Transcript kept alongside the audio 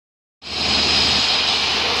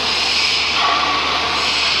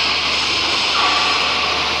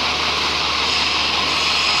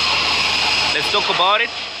talk about it.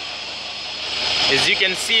 As you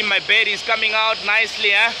can see, my bed is coming out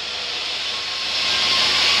nicely, huh?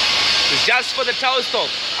 It's just for the toe stop.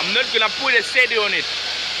 I'm not gonna put a steady on it.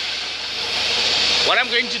 What I'm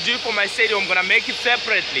going to do for my steady, I'm gonna make it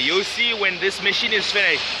separately. You'll see when this machine is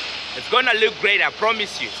finished. It's gonna look great, I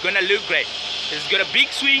promise you. It's gonna look great. It's got a big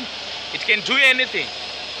swing. It can do anything.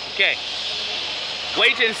 Okay.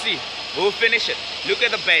 Wait and see. We'll finish it. Look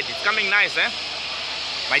at the bed. It's coming nice, eh?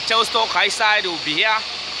 My tailstock high side will be here.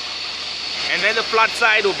 And then the flat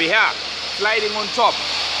side will be here. Sliding on top.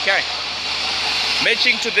 Okay.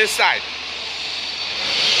 Matching to this side.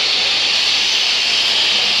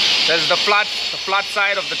 There's the flat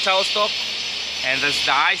side of the tailstock. And there's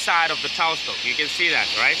the high side of the tailstock. You can see that,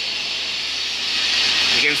 right?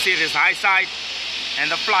 You can see this high side and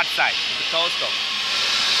the flat side of the tailstock.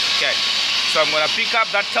 Okay. So I'm gonna pick up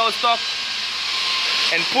that tailstock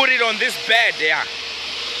and put it on this bed there.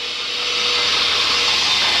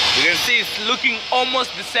 You can see it's looking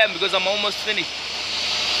almost the same because I'm almost finished.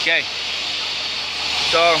 Okay.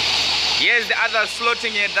 So here's the other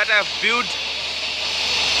slotting here that I've built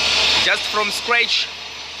just from scratch.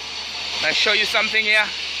 I'll show you something here.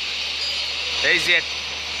 There's it.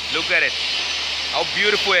 Look at it. How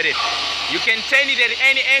beautiful it is. You can turn it at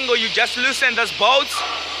any angle. You just loosen those bolts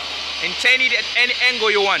and turn it at any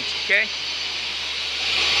angle you want. Okay.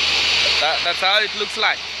 That's how it looks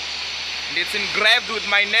like. And it's engraved with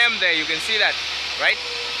my name there. You can see that, right?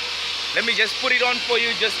 Let me just put it on for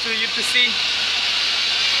you, just for you to see.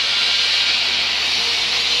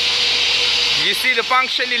 You see the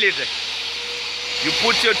functionality. You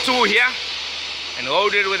put your tool here and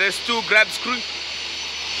hold it with this two grab screw.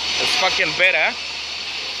 It's fucking better, huh?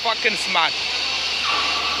 Fucking smart.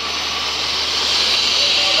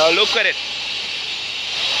 Now look at it.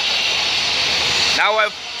 Now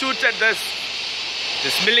I've tilted this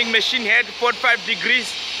milling machine here to 45 degrees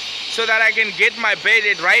so that I can get my bed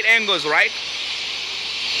at right angles, right?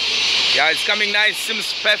 Yeah, it's coming nice,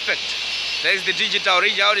 seems perfect. There's the digital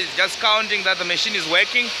readout. It's just counting that the machine is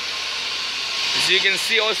working. As you can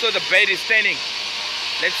see also the bed is turning.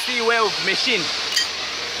 Let's see where we've machined.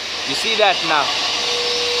 You see that now?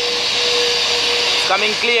 It's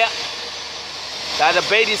coming clear. That the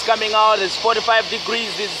bed is coming out. It's 45 degrees.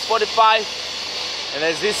 This is 45. And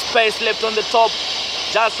there's this space left on the top,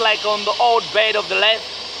 just like on the old bed of the lathe.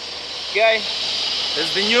 Okay.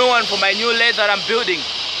 There's the new one for my new lathe that I'm building.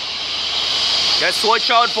 Just watch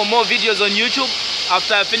out for more videos on YouTube.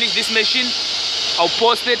 After I finish this machine, I'll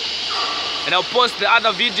post it. And I'll post the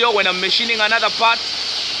other video when I'm machining another part.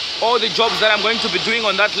 All the jobs that I'm going to be doing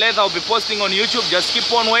on that lathe, I'll be posting on YouTube. Just keep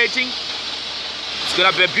on waiting. It's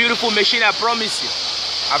gonna be a beautiful machine, I promise you.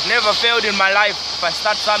 I've never failed in my life if I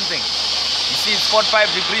start something. You see it's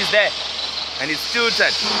 45 degrees there. And it's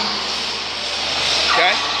tilted.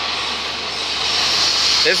 Okay?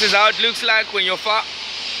 This is how it looks like when you're far.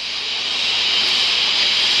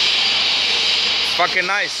 Fucking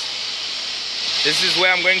nice. This is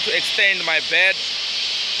where I'm going to extend my bed.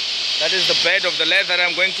 That is the bed of the lathe that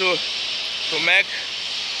I'm going to make.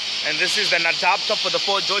 And this is an adapter for the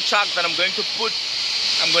 4-jaw chuck that I'm going to put.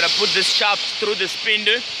 I'm going to put this shaft through the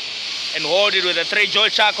spindle and hold it with a 3-jaw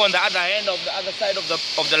chuck on the other end of the other side of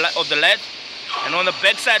the lathe. And on the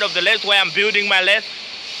back side of the lathe where I'm building my lathe,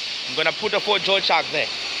 I'm going to put a 4-jaw chuck there.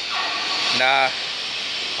 And I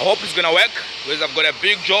hope it's going to work because I've got a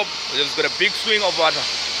big job. It's got a big swing of water.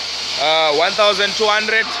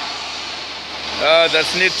 1,200. That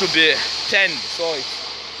needs to be 10. So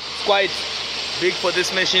it's quite big for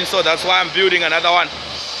this machine. So that's why I'm building another one,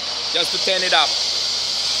 just to turn it up.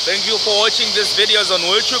 Thank you for watching these videos on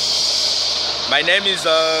YouTube. My name is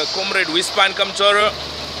Comrade Kamutoro.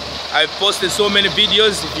 I've posted so many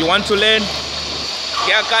videos. If you want to learn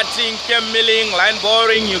gear cutting, cam milling, line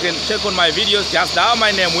boring, you can check on my videos. Just dial my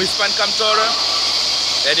name, Kamutoro.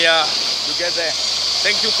 Then yeah, you get there.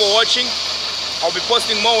 Thank you for watching. I'll be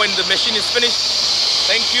posting more when the machine is finished.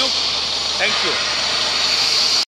 Thank you. Thank you.